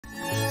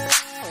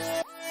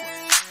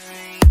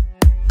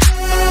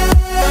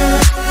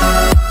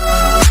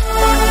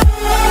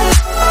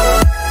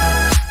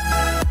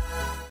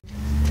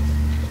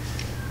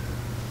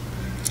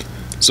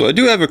So I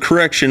do have a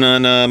correction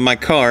on my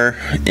car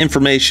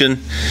information.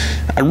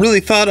 I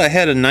really thought I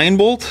had a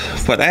 9-bolt,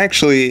 but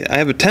actually I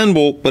have a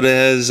 10-bolt, but it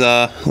has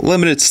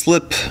limited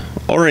slip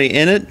already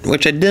in it,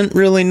 which I didn't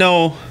really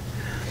know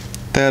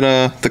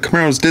that the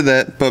Camaros did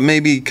that, but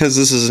maybe because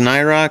this is an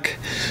IROC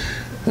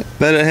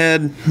that it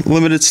had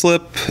limited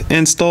slip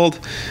installed.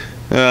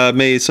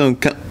 Maybe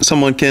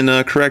someone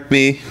can correct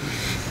me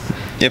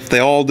if they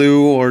all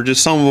do, or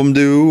just some of them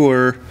do,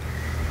 or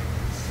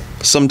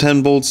some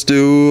 10 bolts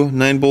do,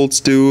 9 bolts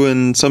do,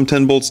 and some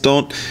 10 bolts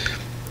don't.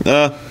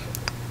 Let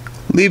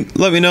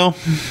me know,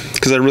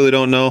 because I really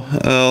don't know.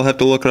 I'll have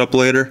to look it up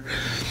later.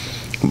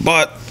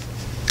 But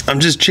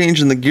I'm just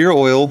changing the gear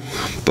oil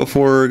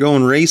before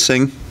going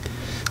racing,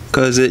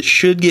 because it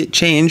should get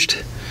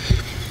changed.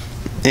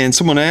 And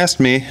someone asked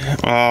me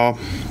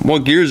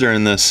what gears are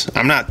in this.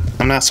 I'm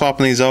not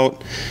swapping these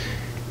out.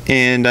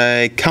 And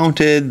I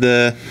counted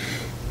the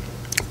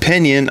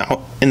pinion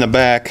out in the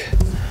back,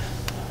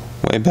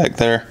 way back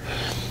there.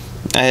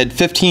 I had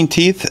 15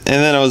 teeth, and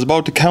then I was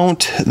about to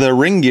count the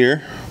ring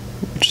gear,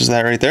 which is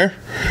that right there.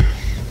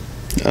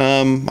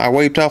 I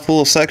wiped off a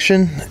little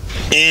section,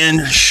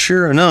 and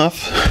sure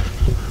enough,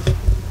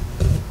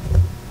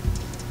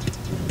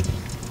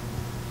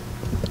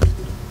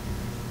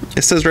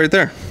 it says right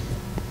there.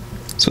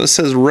 So it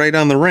says right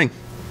on the ring.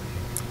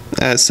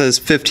 It says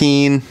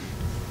 15,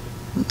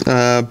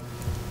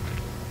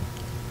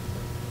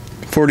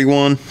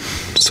 41.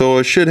 So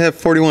it should have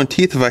 41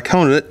 teeth if I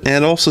counted it.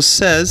 And it also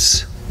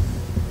says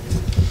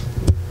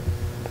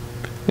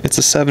it's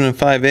a 7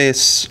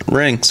 5/8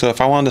 ring. So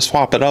if I wanted to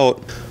swap it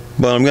out,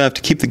 but I'm gonna have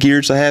to keep the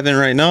gears I have in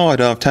right now. I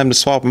don't have time to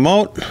swap them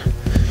out.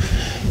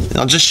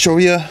 I'll just show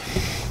you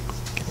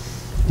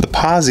the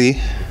posi,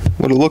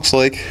 what it looks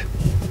like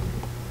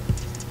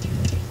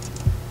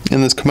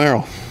in this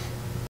Camaro.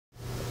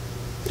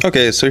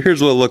 Okay, so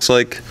here's what it looks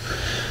like.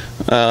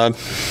 I'm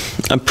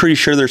pretty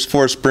sure there's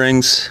 4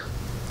 springs.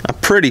 I'm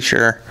pretty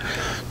sure.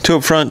 2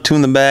 up front, 2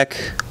 in the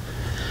back.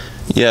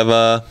 You have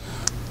a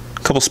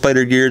couple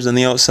spider gears on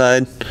the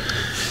outside.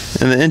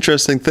 And the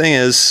interesting thing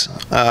is,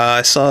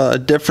 I saw a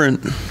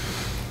different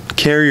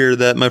carrier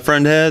that my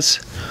friend has,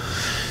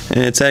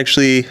 and it's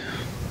actually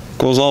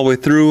goes all the way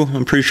through.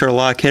 I'm pretty sure a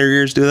lot of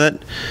carriers do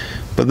that.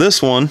 But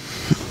this one,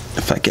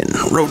 if I can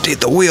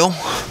rotate the wheel,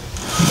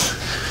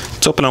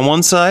 it's open on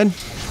one side.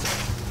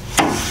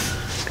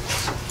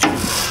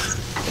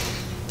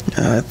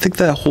 I think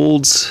that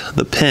holds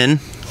the pin.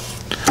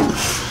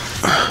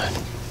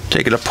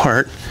 Take it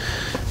apart.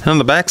 And on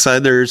the back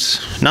side,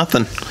 there's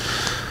nothing.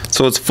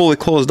 So it's fully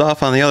closed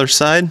off on the other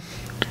side.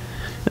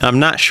 I'm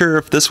not sure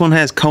if this one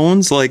has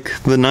cones like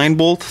the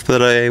 9-bolt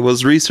that I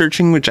was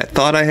researching, which I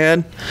thought I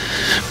had.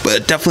 But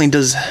it definitely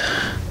does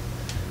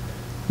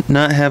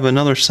not have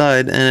another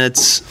side, and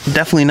it's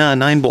definitely not a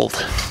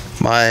 9-bolt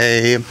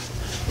by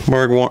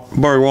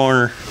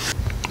Warner.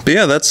 But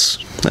yeah, that's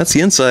the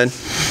inside.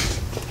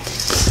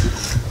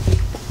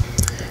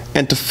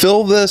 And to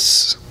fill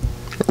this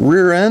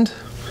rear end,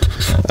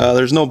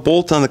 there's no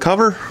bolt on the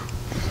cover.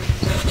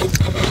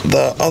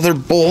 The other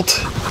bolt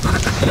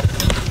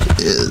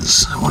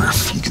is, I wonder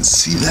if you can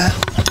see that.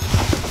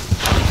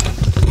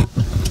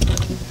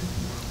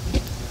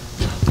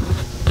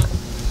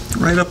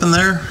 Right up in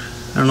there.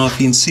 I don't know if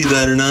you can see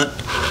that or not.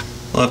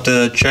 I'll have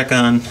to check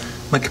on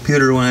my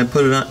computer when I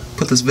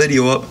put this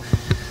video up.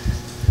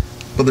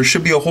 But there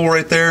should be a hole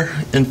right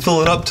there, and fill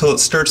it up till it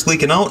starts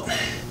leaking out,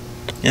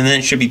 and then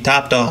it should be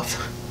topped off.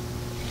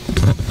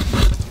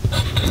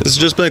 This has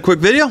just been a quick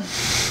video.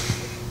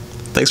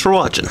 Thanks for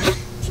watching.